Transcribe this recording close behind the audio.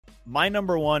My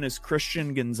number one is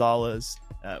Christian Gonzalez.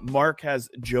 Mark has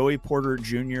Joey Porter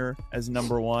Jr. as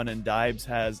number one, and Dibes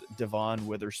has Devon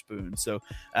Witherspoon. So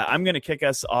I'm going to kick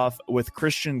us off with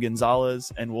Christian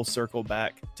Gonzalez, and we'll circle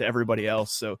back to everybody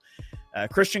else. So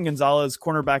Christian Gonzalez,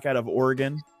 cornerback out of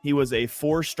Oregon. He was a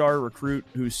 4-star recruit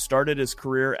who started his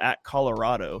career at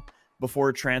Colorado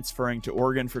before transferring to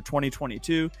Oregon for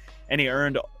 2022, and he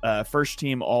earned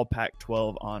first-team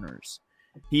All-Pac-12 honors.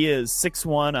 He is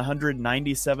 6'1",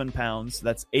 197 pounds.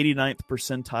 That's 89th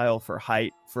percentile for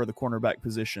height for the cornerback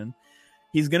position.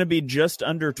 He's going to be just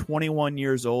under 21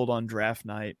 years old on draft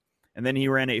night. And then he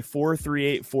ran a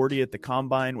 4.38 40 at the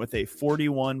combine with a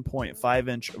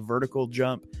 41.5-inch vertical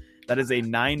jump. That is a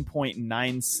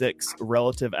 9.96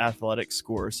 relative athletic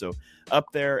score. So up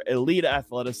there, elite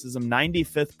athleticism,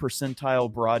 95th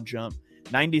percentile broad jump,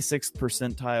 96th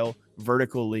percentile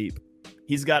vertical leap.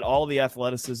 He's got all the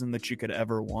athleticism that you could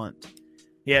ever want.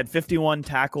 He had 51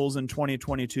 tackles in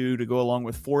 2022 to go along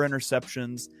with 4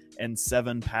 interceptions and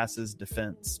 7 passes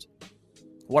defensed.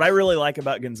 What I really like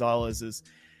about Gonzalez is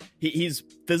he's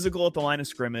physical at the line of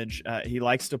scrimmage. He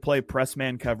likes to play press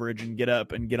man coverage and get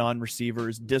up and get on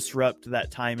receivers, disrupt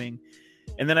that timing.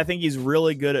 And then I think he's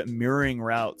really good at mirroring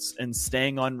routes and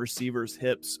staying on receivers'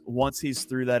 hips once he's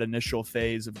through that initial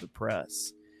phase of the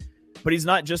press. But he's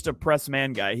not just a press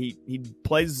man guy. He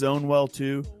plays zone well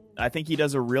too. I think he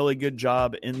does a really good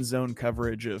job in zone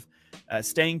coverage of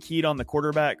staying keyed on the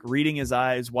quarterback, reading his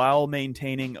eyes while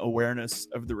maintaining awareness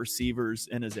of the receivers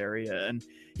in his area. And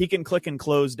he can click and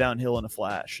close downhill in a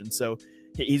flash. And so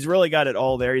he's really got it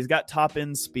all there. He's got top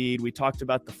end speed. We talked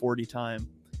about the 40 time.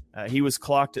 He was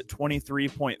clocked at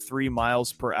 23.3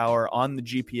 miles per hour on the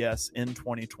GPS in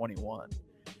 2021.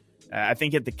 I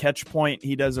think at the catch point,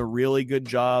 he does a really good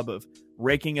job of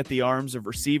raking at the arms of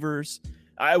receivers.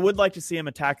 I would like to see him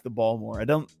attack the ball more.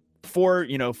 Four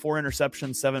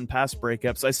interceptions, 7 pass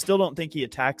breakups. I still don't think he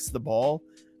attacks the ball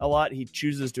a lot. He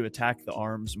chooses to attack the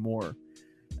arms more.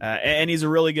 And he's a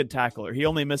really good tackler. He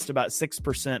only missed about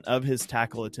 6% of his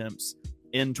tackle attempts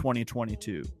in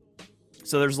 2022.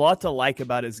 So there's a lot to like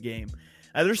about his game.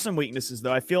 There's some weaknesses,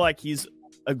 though. I feel like he's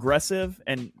aggressive,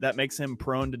 and that makes him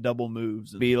prone to double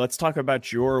moves. Let's talk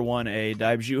about your 1A.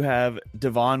 Dibes, you have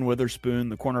Devon Witherspoon,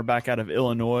 the cornerback out of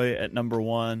Illinois, at number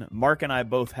 1. Mark and I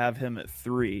both have him at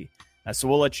 3. So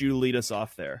we'll let you lead us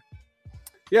off there.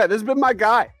 Yeah, this has been my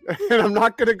guy, and I'm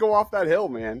not going to go off that hill,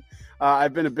 man.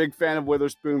 I've been a big fan of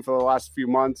Witherspoon for the last few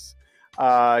months.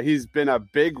 He's been a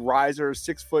big riser,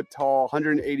 6 foot tall,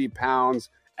 180 pounds,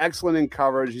 excellent in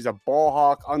coverage. He's a ball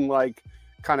hawk, unlike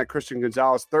kind of Christian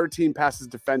Gonzalez. 13 passes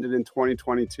defended in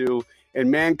 2022.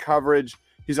 In man coverage,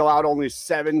 he's allowed only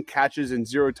 7 catches and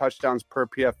 0 touchdowns per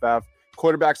PFF.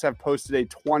 Quarterbacks have posted a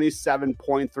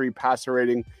 27.3 passer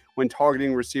rating when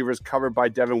targeting receivers covered by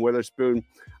Devon Witherspoon.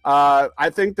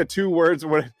 I think the 2 words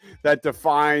that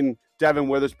define Devon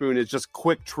Witherspoon is just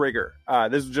quick trigger.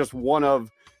 This is just one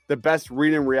of the best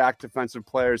read and react defensive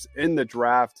players in the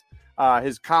draft.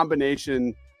 His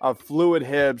combination of fluid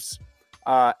hips,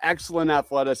 excellent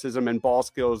athleticism, and ball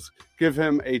skills give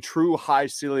him a true high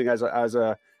ceiling as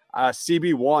a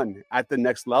CB1 at the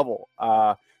next level.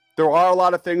 There are a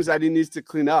lot of things that he needs to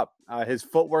clean up. His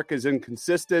footwork is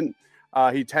inconsistent.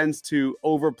 He tends to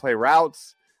overplay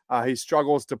routes. He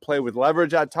struggles to play with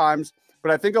leverage at times. But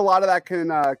I think a lot of that can,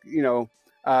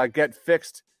 get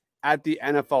fixed at the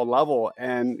NFL level.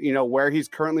 And, where he's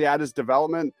currently at his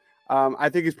development, I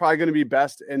think he's probably going to be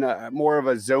best in a more of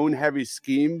a zone-heavy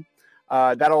scheme.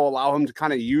 That'll allow him to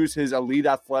kind of use his elite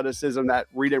athleticism, that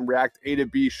read and react, A to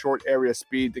B short area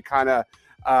speed to kind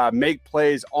of make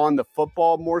plays on the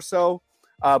football more so.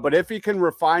 But if he can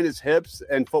refine his hips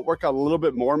and footwork a little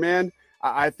bit more, man,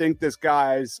 I think this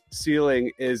guy's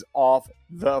ceiling is off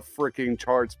the freaking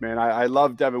charts, man. I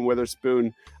love Devon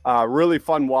Witherspoon. Really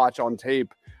fun watch on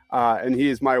tape. And he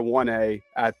is my 1A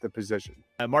at the position.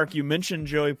 Mark, you mentioned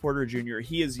Joey Porter Jr.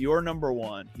 He is your number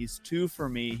 1. He's 2 for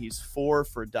me. He's 4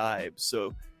 for Dibes.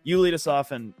 So you lead us off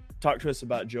and talk to us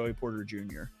about Joey Porter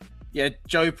Jr. Yeah,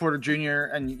 Joey Porter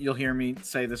Jr., and you'll hear me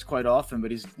say this quite often, but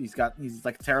he's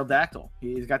like a pterodactyl.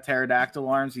 He's got pterodactyl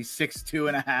arms. He's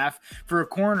 6'2.5". For a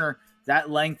corner, that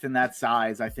length and that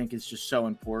size, I think, is just so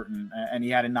important. And he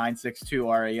had a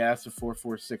 9.62 RAS, a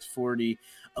 4.46 40,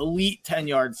 elite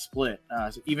 10-yard split.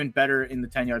 So even better in the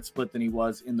 10-yard split than he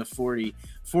was in the 40.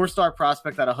 4-star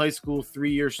prospect out of high school,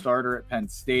 3-year starter at Penn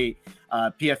State.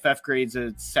 PFF grades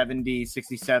at 70,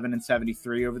 67, and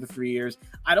 73 over the 3 years.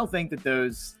 I don't think that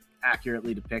those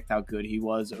accurately depict how good he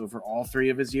was over all 3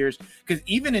 of his years. Because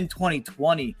even in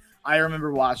 2020, I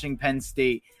remember watching Penn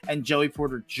State and Joey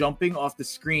Porter jumping off the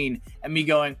screen and me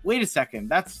going, wait a second,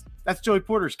 that's That's Joey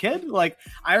Porter's kid. Like,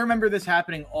 I remember this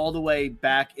happening all the way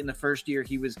back in the first year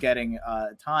he was getting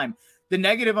time. The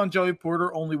negative on Joey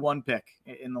Porter, only one pick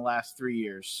in the last 3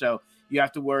 years. So you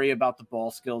have to worry about the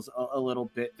ball skills a little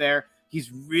bit there.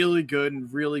 He's really good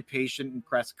and really patient in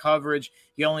press coverage.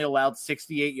 He only allowed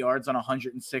 68 yards on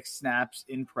 106 snaps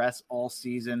in press all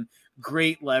season.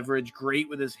 Great leverage, great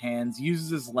with his hands, uses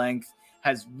his length,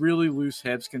 has really loose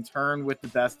hips, can turn with the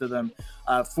best of them.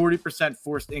 40%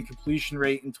 forced incompletion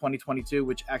rate in 2022,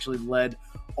 which actually led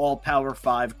all Power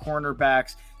 5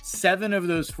 cornerbacks. 7 of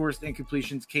those forced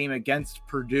incompletions came against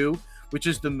Purdue, which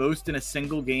is the most in a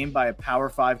single game by a Power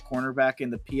 5 cornerback in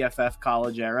the PFF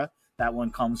college era. That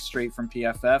one comes straight from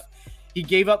PFF. He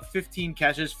gave up 15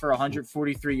 catches for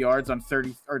 143 yards on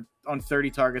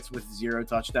 30 targets with 0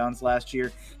 touchdowns last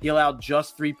year. He allowed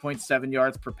just 3.7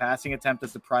 yards per passing attempt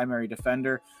as the primary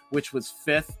defender, which was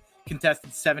 5th.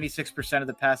 Contested 76% of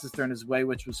the passes thrown his way,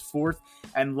 which was 4th.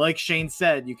 And like Shane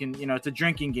said, you can, it's a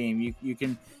drinking game. You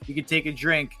can take a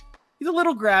drink. He's a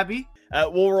little grabby.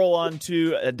 We'll roll on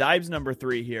to Dibes number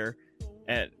 3 here.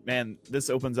 And man, this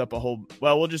opens up a whole.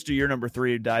 Well, we'll just do your number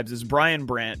 3, Dibes. Is Brian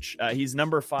Branch. He's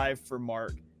number 5 for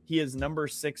Mark. He is number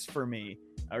 6 for me.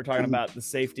 We're talking about the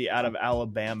safety out of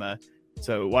Alabama.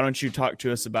 So why don't you talk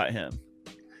to us about him?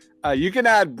 You can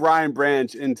add Brian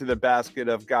Branch into the basket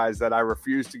of guys that I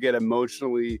refuse to get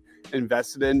emotionally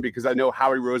invested in because I know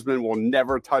Howie Roseman will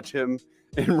never touch him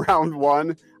in round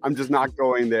 1. I'm just not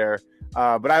going there.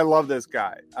 But I love this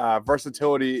guy.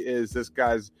 Versatility is this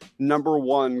guy's number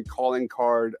 1 calling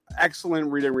card.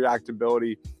 Excellent read and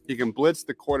reactability. He can blitz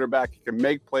the quarterback. He can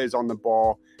make plays on the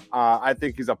ball. I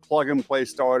think he's a plug-and-play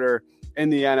starter in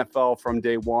the NFL from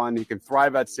day one. He can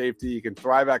thrive at safety. He can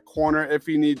thrive at corner if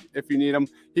you need him.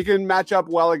 He can match up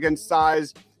well against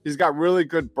size. He's got really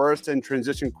good burst and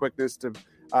transition quickness to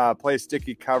play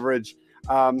sticky coverage.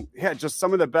 Just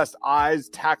some of the best eyes,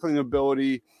 tackling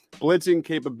ability, blitzing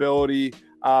capability,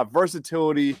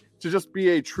 versatility to just be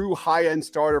a true high-end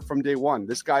starter from day one.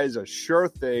 This guy is a sure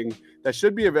thing that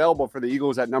should be available for the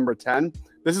Eagles at number 10.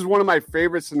 This is one of my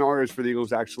favorite scenarios for the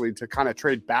Eagles, actually, to kind of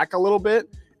trade back a little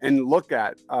bit and look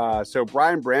at. So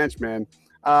Brian Branch, man,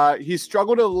 he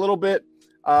struggled a little bit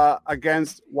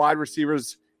against wide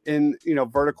receivers in,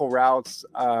 vertical routes.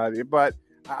 But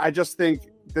I just think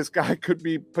this guy could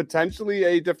be potentially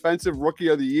a defensive rookie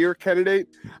of the year candidate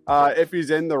if he's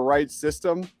in the right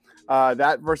system.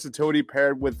 That versatility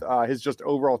paired with his just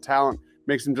overall talent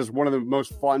makes him just one of the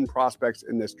most fun prospects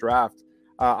in this draft.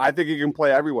 I think he can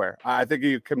play everywhere. I think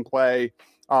he can play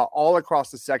all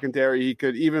across the secondary. He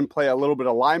could even play a little bit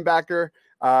of linebacker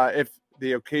if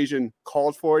the occasion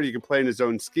calls for it. He can play in his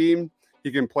own scheme.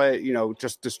 He can play,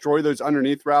 just destroy those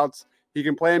underneath routes. He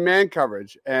can play in man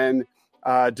coverage. And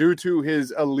due to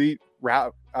his elite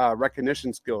route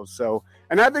recognition skills.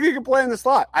 And I think he can play in the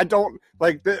slot.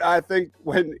 I think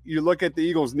when you look at the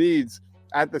Eagles' needs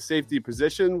at the safety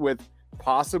position with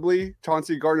possibly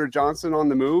Chauncey Gardner-Johnson on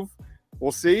the move,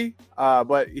 we'll see.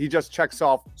 But he just checks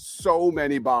off so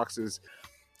many boxes.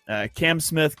 Cam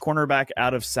Smith, cornerback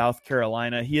out of South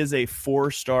Carolina. He is a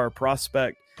 4-star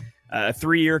prospect, a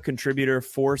 3-year contributor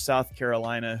for South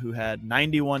Carolina who had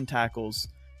 91 tackles,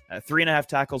 3.5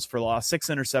 tackles for loss, 6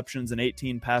 interceptions, and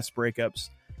 18 pass breakups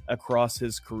across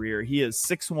his career. He is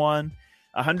 6'1",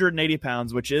 180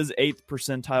 pounds, which is 8th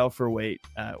percentile for weight.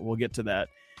 We'll get to that.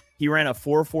 He ran a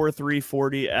 4.43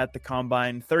 40 at the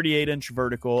combine, 38-inch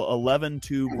vertical,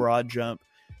 11.2 broad jump,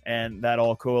 and that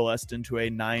all coalesced into a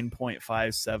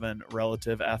 9.57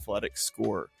 relative athletic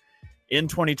score. In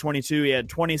 2022, he had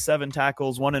 27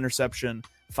 tackles, 1 interception,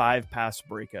 5 pass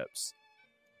breakups.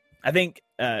 I think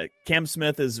Cam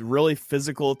Smith is really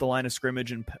physical at the line of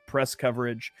scrimmage and press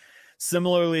coverage,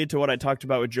 similarly to what I talked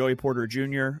about with Joey Porter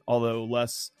Jr., although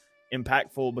less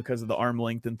impactful because of the arm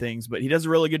length and things. But he does a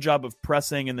really good job of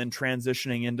pressing and then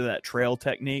transitioning into that trail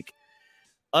technique.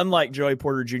 Unlike Joey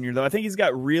Porter Jr., though, I think he's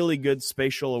got really good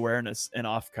spatial awareness and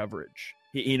off coverage.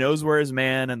 He knows where his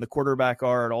man and the quarterback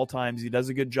are at all times. He does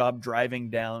a good job driving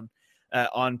down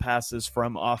on passes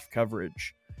from off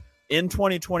coverage. In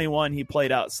 2021, he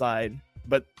played outside,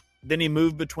 but then he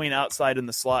moved between outside and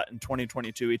the slot in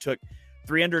 2022. He took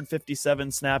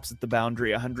 357 snaps at the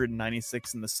boundary,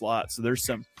 196 in the slot. So there's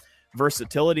some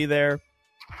versatility there.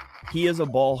 He is a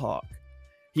ball hawk.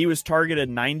 He was targeted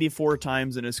 94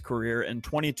 times in his career, and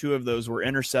 22 of those were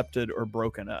intercepted or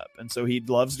broken up. And so he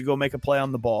loves to go make a play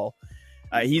on the ball.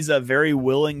 He's a very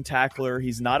willing tackler.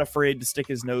 He's not afraid to stick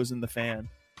his nose in the fan.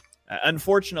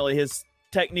 Unfortunately, his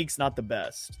technique's not the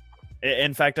best.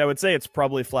 In fact, I would say it's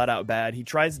probably flat out bad. He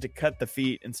tries to cut the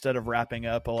feet instead of wrapping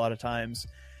up a lot of times.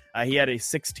 He had a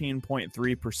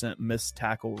 16.3% missed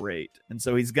tackle rate. And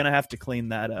so he's going to have to clean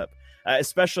that up,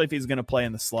 especially if he's going to play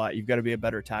in the slot. You've got to be a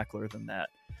better tackler than that.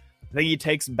 I think he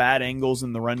takes bad angles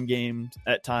in the run game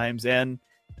at times, and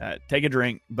take a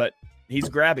drink, but he's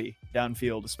grabby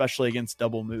downfield, especially against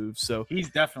double moves. So he's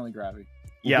definitely grabby.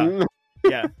 Yeah.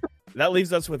 Yeah. That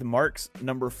leaves us with Mark's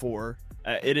number 4.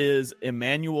 It is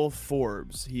Emmanuel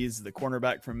Forbes. He's the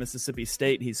cornerback from Mississippi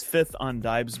State. He's 5th on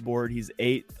Dibe's board. He's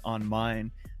 8th on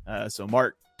mine. So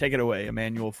Mark, take it away,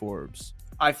 Emmanuel Forbes.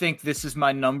 I think this is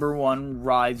my number 1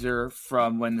 riser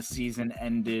from when the season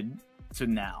ended to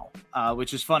now,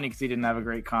 which is funny because he didn't have a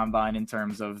great combine in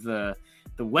terms of the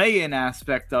weigh-in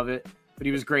aspect of it, but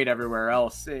he was great everywhere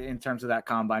else in terms of that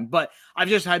combine. But I've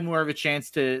just had more of a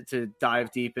chance to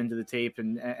dive deep into the tape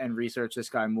and research this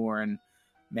guy more. And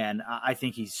man, I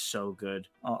think he's so good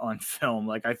on film.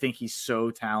 Like, I think he's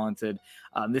so talented.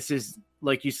 This is,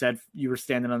 like you said, you were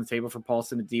standing on the table for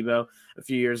Paulson Adebo a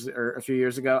few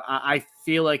years ago. I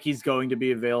feel like he's going to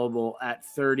be available at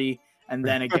 30 and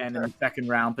then again in the second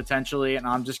round potentially. And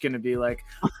I'm just going to be like,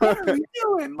 what are we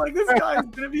doing? Like, this guy's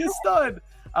going to be a stud.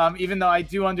 Even though I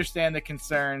do understand the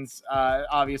concerns,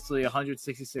 obviously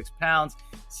 166 pounds,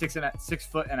 6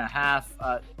 foot and a half,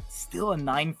 still a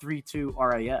 9.32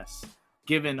 RAS,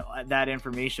 given that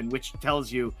information, which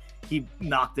tells you he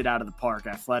knocked it out of the park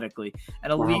athletically.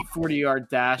 An elite 40-yard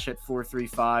dash at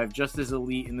 4.35, just as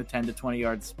elite in the 10 to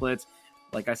 20-yard splits.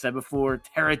 Like I said before,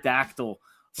 pterodactyl,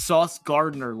 Sauce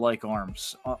Gardner-like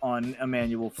arms on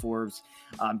Emmanuel Forbes.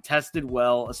 Tested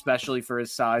well, especially for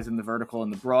his size in the vertical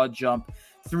and the broad jump.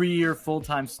 3-year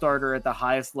full-time starter at the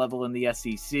highest level in the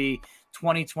SEC.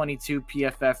 2022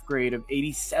 PFF grade of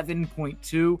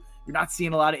 87.2. You're not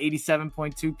seeing a lot of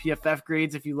 87.2 PFF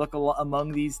grades if you look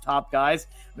among these top guys.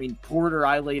 I mean, Porter,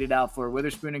 I laid it out for.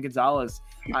 Witherspoon and Gonzalez,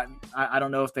 I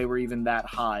don't know if they were even that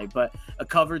high, but a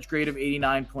coverage grade of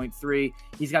 89.3.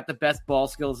 He's got the best ball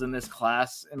skills in this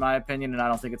class, in my opinion, and I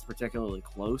don't think it's particularly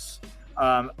close.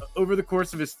 Over the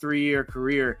course of his 3-year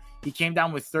career, he came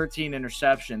down with 13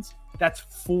 interceptions. That's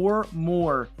 4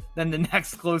 more than the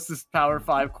next closest Power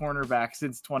 5 cornerback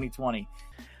since 2020.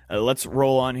 Let's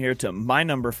roll on here to my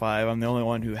number 5. I'm the only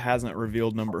one who hasn't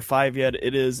revealed number 5 yet.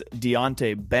 It is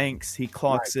Deonte Banks. He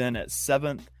clocks in at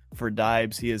 7th for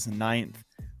Dibes. He is 9th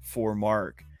for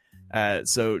Mark.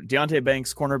 So Deonte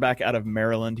Banks, cornerback out of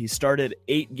Maryland. He started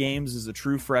 8 games as a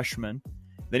true freshman.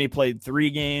 Then he played 3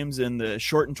 games in the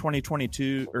shortened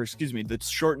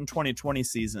 2020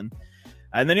 season.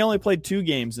 And then he only played 2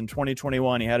 games in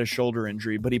 2021. He had a shoulder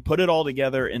injury, but he put it all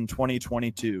together in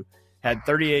 2022. Had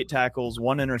 38 tackles,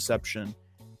 1 interception,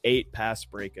 8 pass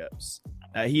breakups.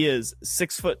 He is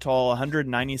 6 foot tall,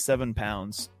 197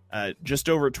 pounds, just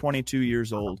over 22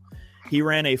 years old. He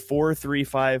ran a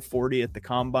 4.35 40 at the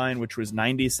combine, which was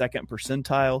 92nd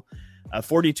percentile. A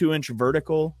 42-inch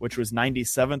vertical, which was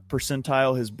 97th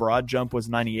percentile. His broad jump was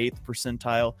 98th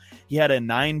percentile. He had a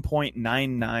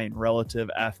 9.99 relative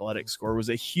athletic score. Was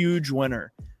a huge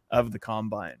winner of the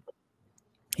combine.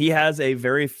 He has a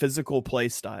very physical play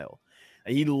style.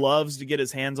 He loves to get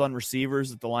his hands on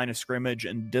receivers at the line of scrimmage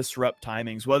and disrupt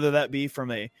timings, whether that be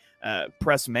from a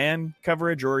press man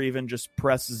coverage or even just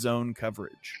press zone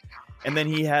coverage. And then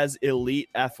he has elite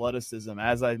athleticism,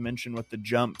 as I mentioned, with the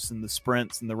jumps and the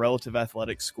sprints and the relative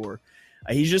athletic score.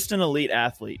 He's just an elite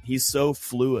athlete. He's so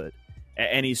fluid,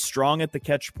 and he's strong at the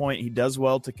catch point. He does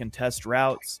well to contest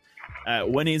routes.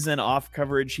 When he's in off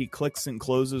coverage, he clicks and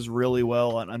closes really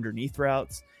well on underneath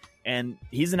routes. And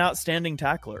he's an outstanding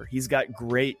tackler. He's got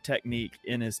great technique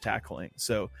in his tackling.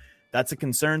 So that's a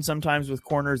concern sometimes with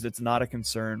corners. It's not a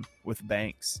concern with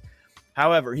Banks.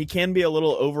 However, he can be a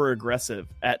little over-aggressive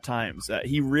at times.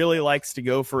 He really likes to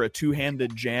go for a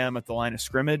two-handed jam at the line of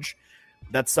scrimmage.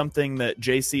 That's something that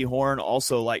J.C. Horn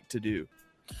also liked to do.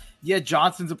 Yeah,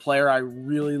 Johnson's a player I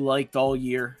really liked all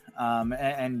year.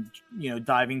 And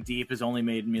diving deep has only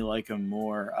made me like him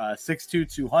more.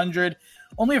 6'2", 200,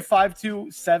 only a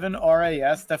 5.27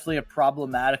 RAS, definitely a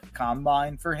problematic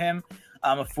combine for him.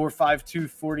 A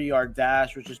 4.52 40-yard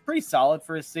dash, which is pretty solid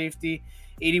for his safety.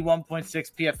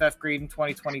 81.6 PFF grade in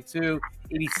 2022,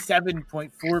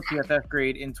 87.4 PFF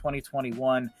grade in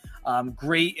 2021.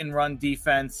 Great in run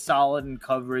defense, solid in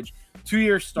coverage.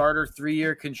 2-year starter,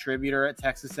 3-year contributor at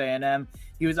Texas A&M.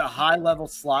 He was a high-level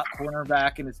slot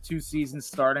cornerback in his 2 seasons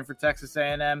starting for Texas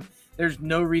A&M. There's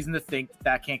no reason to think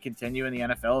that can't continue in the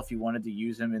NFL if you wanted to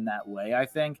use him in that way, I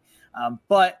think.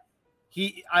 But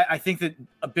I think that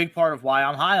a big part of why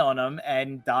I'm high on him,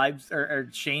 and Dibes or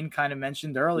Shane kind of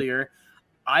mentioned earlier,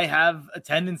 I have a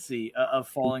tendency of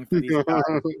falling for these guys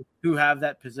who have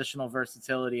that positional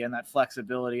versatility and that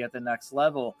flexibility at the next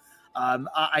level.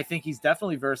 I think he's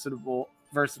definitely versatile.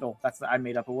 I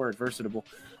made up a word, versatile.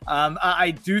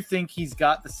 I do think he's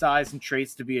got the size and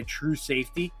traits to be a true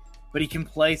safety, but he can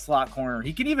play slot corner.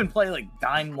 He can even play like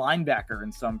dime linebacker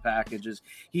in some packages.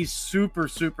 He's super,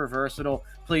 super versatile,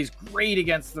 plays great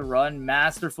against the run,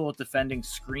 masterful at defending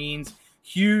screens,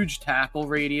 huge tackle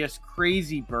radius,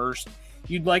 crazy burst.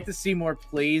 You'd like to see more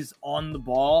plays on the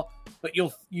ball, but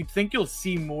you'd think you'll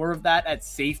see more of that at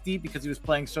safety because he was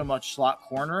playing so much slot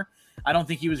corner. I don't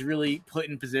think he was really put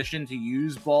in position to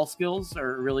use ball skills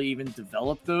or really even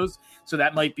develop those. So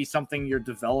that might be something you're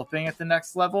developing at the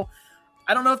next level.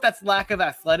 I don't know if that's lack of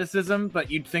athleticism,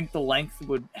 but you'd think the length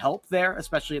would help there,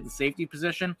 especially at the safety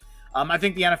position. I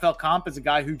think the NFL comp is a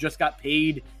guy who just got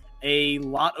paid a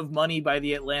lot of money by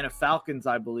the Atlanta Falcons,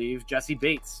 I believe, Jesse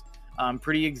Bates.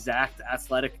 Pretty exact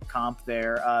athletic comp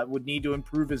there. Would need to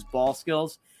improve his ball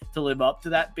skills to live up to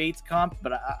that Bates comp,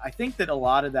 but I think that a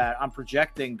lot of that I'm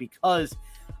projecting because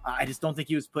I just don't think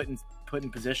he was put in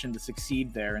position to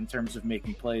succeed there in terms of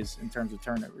making plays, in terms of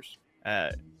turnovers.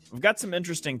 We've got some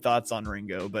interesting thoughts on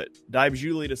Ringo, but Dibes,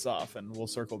 you lead us off and we'll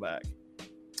circle back.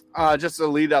 Just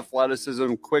elite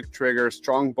athleticism, quick trigger,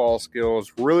 strong ball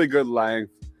skills, really good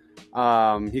length.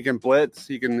 He can blitz.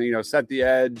 He can, set the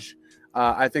edge.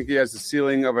 I think he has the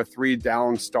ceiling of a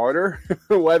 3-down starter,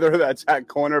 whether that's at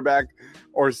cornerback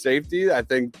or safety. I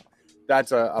think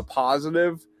that's a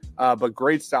positive, but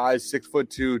great size,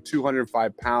 6'2",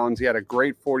 205 pounds. He had a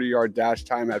great 40-yard dash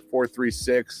time at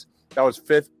 4.36. That was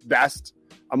 5th best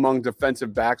among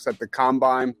defensive backs at the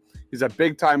combine. He's a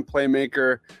big-time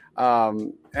playmaker.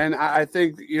 And I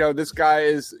think, this guy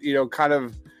is, kind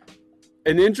of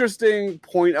an interesting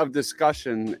point of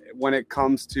discussion when it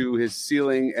comes to his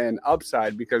ceiling and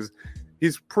upside because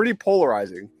he's pretty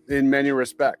polarizing in many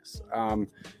respects.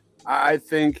 I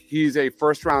think he's a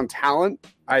first-round talent.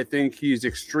 I think he's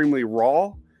extremely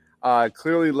raw,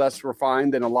 clearly less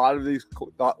refined than a lot of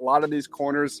these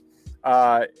corners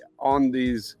on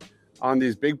these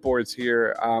big boards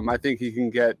here. I think he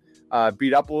can get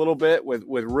beat up a little bit with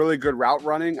really good route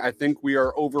running. I think we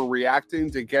are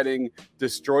overreacting to getting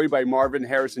destroyed by Marvin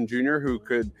Harrison Jr., who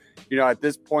could, at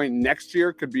this point next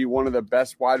year could be one of the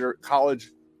best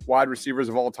college wide receivers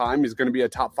of all time. He's going to be a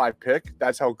top 5 pick.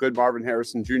 That's how good Marvin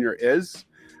Harrison Jr. is.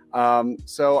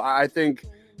 So I think,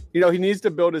 he needs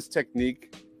to build his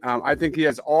technique. I think he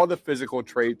has all the physical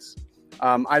traits.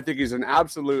 I think he's an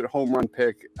absolute home run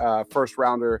pick, first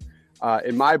rounder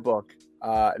in my book.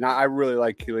 And I really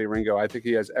like Kelee Ringo. I think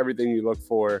he has everything you look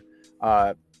for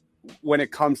when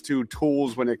it comes to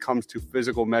tools, when it comes to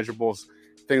physical measurables,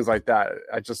 things like that.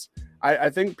 I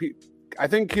think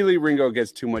Kelee Ringo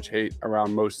gets too much hate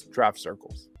around most draft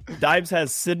circles. Dibes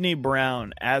has Sidney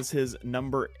Brown as his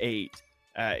number 8.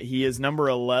 He is number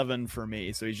 11 for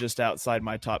me, so he's just outside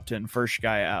my top 10, first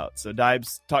guy out. So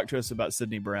Dibes, talk to us about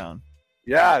Sidney Brown.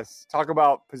 Yes, talk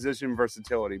about position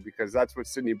versatility because that's what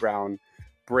Sidney Brown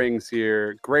brings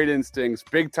here. Great instincts,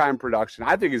 big time production.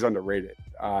 I think he's underrated.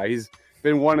 He's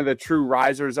been one of the true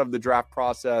risers of the draft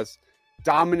process,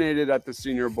 dominated at the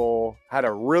Senior Bowl, had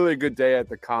a really good day at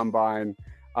the combine,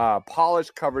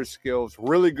 polished coverage skills,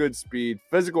 really good speed,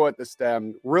 physical at the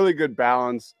stem, really good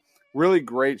balance, really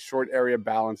great short area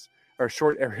balance or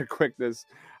short area quickness.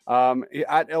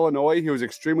 At Illinois, he was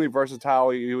extremely versatile.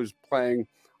 He was playing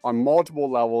on multiple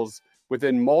levels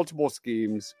within multiple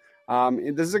schemes.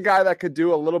 This is a guy that could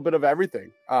do a little bit of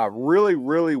everything really,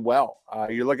 really well.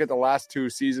 You look at the last 2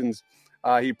 seasons,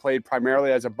 he played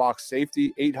primarily as a box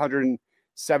safety,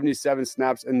 877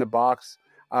 snaps in the box.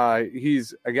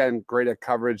 He's, again, great at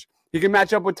coverage. He can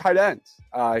match up with tight ends.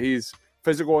 He's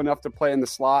physical enough to play in the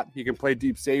slot. He can play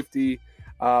deep safety.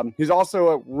 He's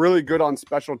also really good on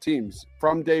special teams.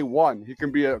 From day one, he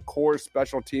can be a core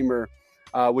special teamer,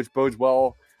 which bodes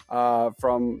well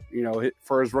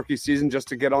for his rookie season just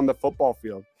to get on the football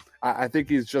field. I think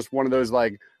he's just one of those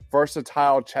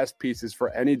versatile chess pieces for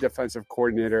any defensive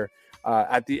coordinator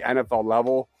at the NFL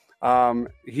level.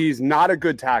 He's not a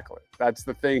good tackler. That's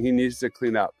the thing he needs to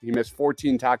clean up. He missed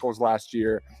 14 tackles last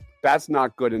year. That's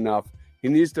not good enough. He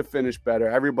needs to finish better.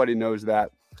 Everybody knows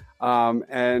that.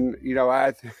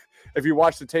 If you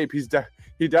watch the tape,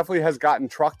 he definitely has gotten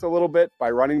trucked a little bit by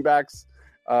running backs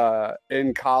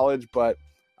in college, but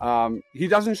he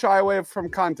doesn't shy away from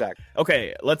contact.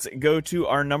 Okay, let's go to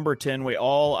our number 10. We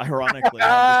all ironically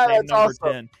have the same number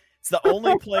awesome. 10. It's the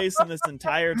only place in this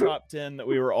entire top 10 that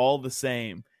we were all the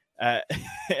same.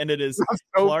 And it is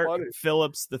Clark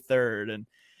Phillips III. And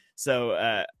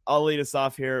so I'll lead us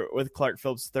off here with Clark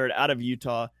Phillips III out of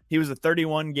Utah. He was a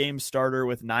 31-game starter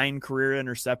with 9 career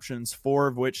interceptions, 4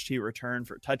 of which he returned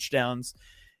for touchdowns.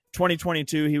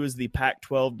 2022, he was the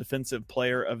Pac-12 Defensive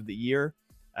Player of the Year.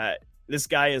 This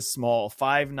guy is small,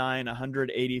 5'9",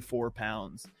 184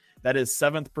 pounds. That is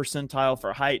 7th percentile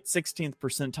for height, 16th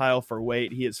percentile for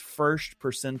weight. He is 1st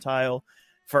percentile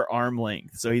for arm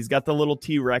length. So he's got the little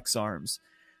T-Rex arms.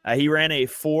 He ran a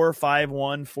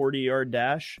 4.51 40-yard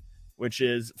dash, which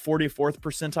is 44th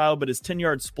percentile, but his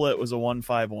 10-yard split was a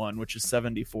 1.51, which is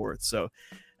 74th. So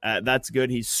that's good.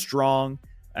 He's strong.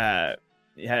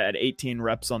 He had 18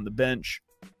 reps on the bench.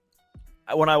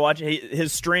 When I watch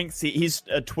his strengths, he's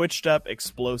a twitched up,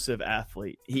 explosive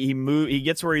athlete. He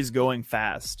gets where he's going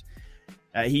fast.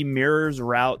 He mirrors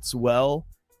routes well,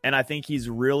 and I think he's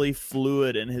really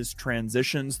fluid in his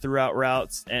transitions throughout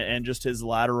routes and just his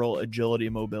lateral agility,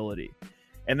 mobility.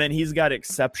 And then he's got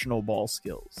exceptional ball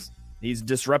skills. He's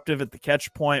disruptive at the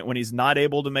catch point when he's not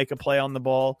able to make a play on the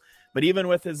ball. But even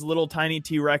with his little tiny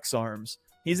T-Rex arms,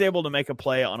 he's able to make a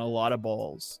play on a lot of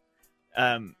balls.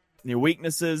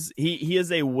 Weaknesses, he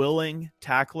is a willing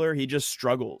tackler. He just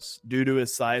struggles due to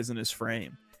his size and his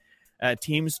frame.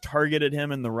 Teams targeted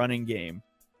him in the running game,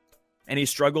 and he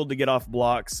struggled to get off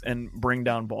blocks and bring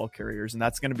down ball carriers, and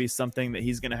that's going to be something that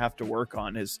he's going to have to work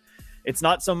on. It's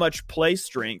not so much play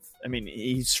strength. I mean,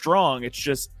 he's strong. It's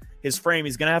just his frame.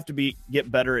 He's going to have to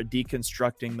get better at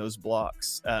deconstructing those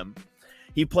blocks.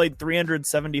 He played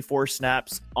 374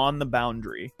 snaps on the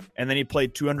boundary, and then he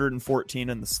played 214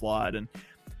 in the slot, and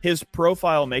his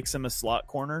profile makes him a slot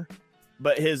corner,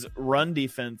 but his run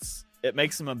defense, it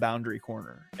makes him a boundary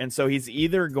corner. And so he's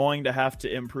either going to have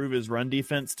to improve his run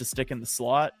defense to stick in the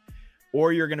slot,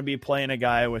 or you're going to be playing a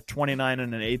guy with 29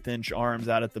 and an 1/8 inch arms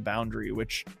out at the boundary,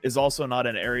 which is also not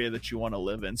an area that you want to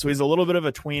live in. So he's a little bit of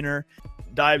a tweener.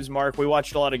 Dibes, Mark, we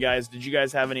watched a lot of guys. Did you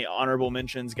guys have any honorable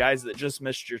mentions, guys that just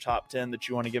missed your top 10 that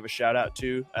you want to give a shout out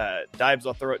to? Dibes,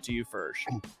 I'll throw it to you first.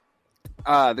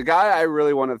 The guy I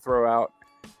really want to throw out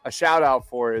a shout out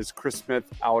for is Chris Smith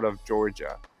out of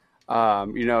Georgia.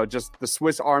 Just the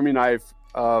Swiss Army knife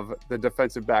of the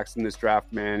defensive backs in this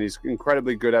draft, man. He's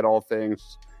incredibly good at all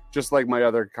things, just like my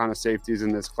other kind of safeties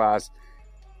in this class.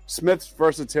 Smith's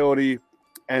versatility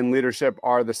and leadership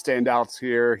are the standouts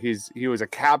here. He was a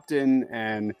captain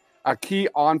and a key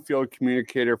on-field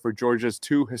communicator for Georgia's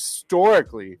two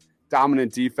historically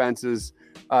dominant defenses.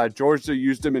 Georgia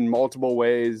used him in multiple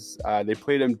ways. They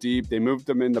played him deep. They moved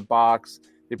him in the box.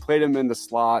 They played him in the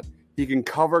slot. He can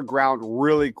cover ground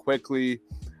really quickly.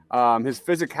 His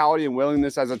physicality and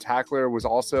willingness as a tackler was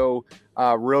also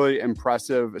really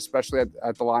impressive, especially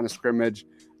at the line of scrimmage.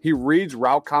 He reads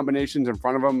route combinations in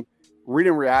front of him, read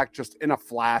and react just in a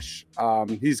flash.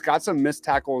 He's got some missed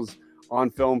tackles on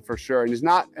film for sure. And he's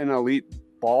not an elite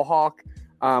ball hawk,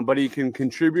 but he can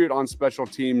contribute on special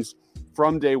teams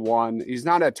from day one. He's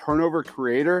not a turnover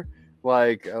creator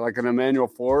like an Emmanuel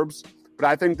Forbes, but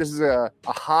I think this is a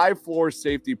high floor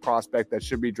safety prospect that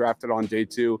should be drafted on day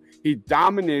 2. He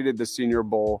dominated the Senior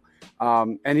Bowl,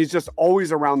 and he's just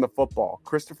always around the football.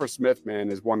 Christopher Smith, man,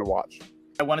 is one to watch.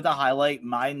 I wanted to highlight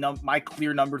my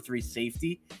clear number 3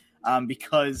 safety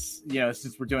because,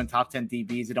 since we're doing top 10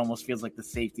 DBs, it almost feels like the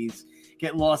safeties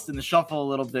get lost in the shuffle a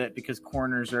little bit because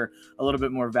corners are a little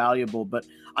bit more valuable. But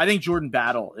I think Jordan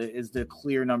Battle is the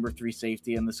clear number 3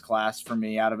 safety in this class for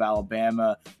me out of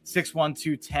Alabama. 6'1",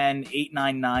 210,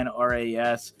 899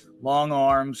 RAS, long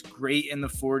arms, great in the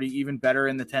 40, even better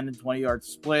in the 10 and 20-yard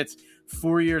splits.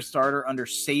 4-year starter under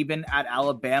Saban at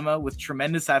Alabama with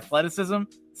tremendous athleticism.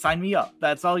 Sign me up.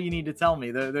 That's all you need to tell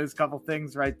me. There's a couple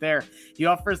things right there. He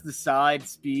offers the side,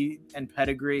 speed, and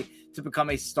pedigree to become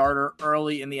a starter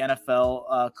early in the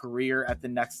NFL career at the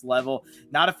next level.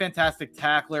 Not a fantastic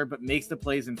tackler, but makes the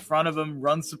plays in front of him.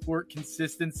 Run support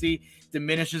consistency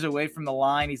diminishes away from the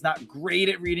line. He's not great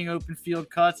at reading open field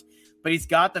cuts, but he's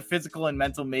got the physical and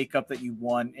mental makeup that you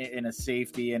want in a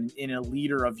safety and in a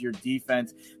leader of your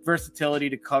defense. Versatility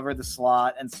to cover the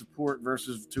slot and support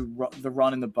versus the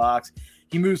run in the box.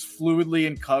 He moves fluidly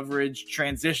in coverage,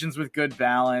 transitions with good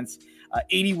balance.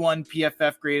 81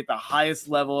 PFF grade at the highest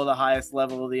level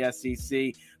of the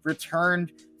SEC.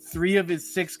 Returned 3 of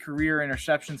his 6 career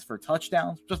interceptions for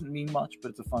touchdowns. Doesn't mean much,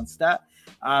 but it's a fun stat.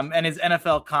 And his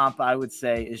NFL comp, I would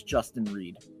say, is Justin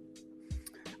Reed.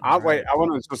 Wait, I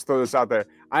want to just throw this out there.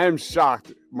 I am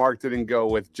shocked Mark didn't go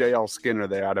with J.L. Skinner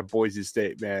there out of Boise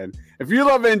State, man. If you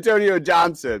love Antonio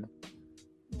Johnson,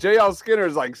 J.L. Skinner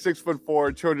is like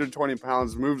 6'4", 220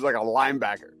 pounds, moves like a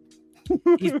linebacker.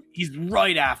 He's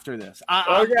right after this.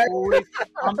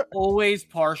 I'm always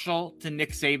partial to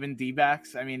Nick Saban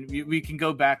D-backs. I mean, we can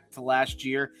go back to last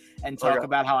year and talk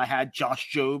about how I had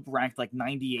Josh Jobe ranked like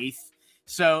 98th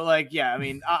So, like, yeah, I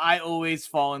mean, I always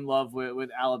fall in love with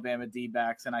Alabama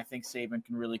D-backs, and I think Saban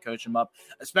can really coach them up,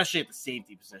 especially at the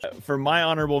safety position. For my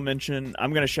honorable mention,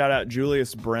 I'm going to shout out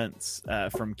Julius Brents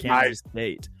from Kansas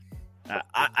State.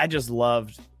 I just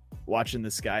loved watching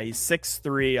this guy. He's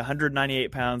 6'3", 198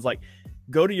 pounds. Like,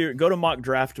 go to Mock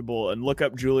Draftable and look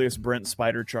up Julius Brent's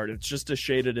spider chart. It's just a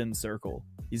shaded in circle.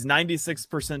 He's 96th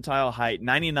percentile height,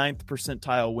 99th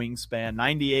percentile wingspan,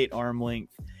 98 arm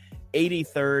length,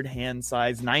 83rd hand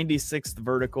size, 96th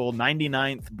vertical,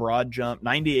 99th broad jump,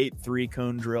 98th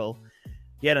three-cone drill.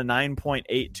 He had a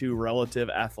 9.82 relative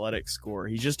athletic score.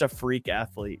 He's just a freak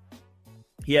athlete.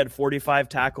 He had 45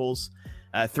 tackles,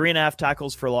 3.5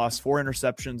 tackles for loss, 4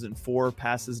 interceptions, and 4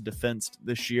 passes defensed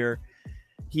this year.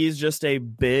 He's just a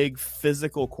big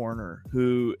physical corner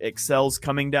who excels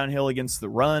coming downhill against the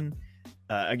run,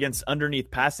 against underneath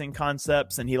passing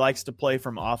concepts, and he likes to play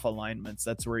from off alignments.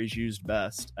 That's where he's used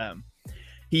best.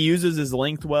 He uses his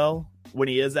length well when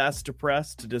he is asked to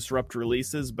press to disrupt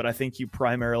releases, but I think you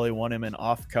primarily want him in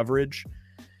off coverage,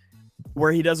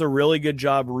 where he does a really good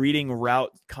job reading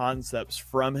route concepts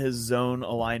from his zone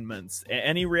alignments,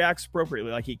 and he reacts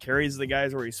appropriately. Like, he carries the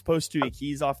guys where he's supposed to. He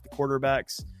keys off the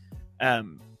quarterbacks.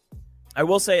 I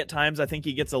will say at times I think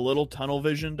he gets a little tunnel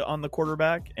visioned on the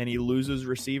quarterback and he loses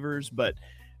receivers, but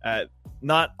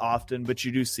not often, but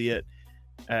you do see it.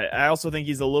 I also think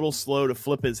he's a little slow to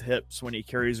flip his hips when he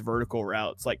carries vertical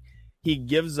routes. Like, he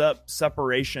gives up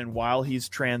separation while he's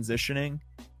transitioning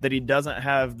that he doesn't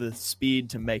have the speed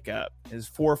to make up. His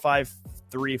 4.5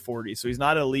 340, so he's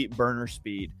not elite burner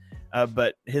speed,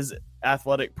 but his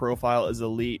athletic profile is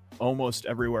elite almost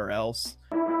everywhere else.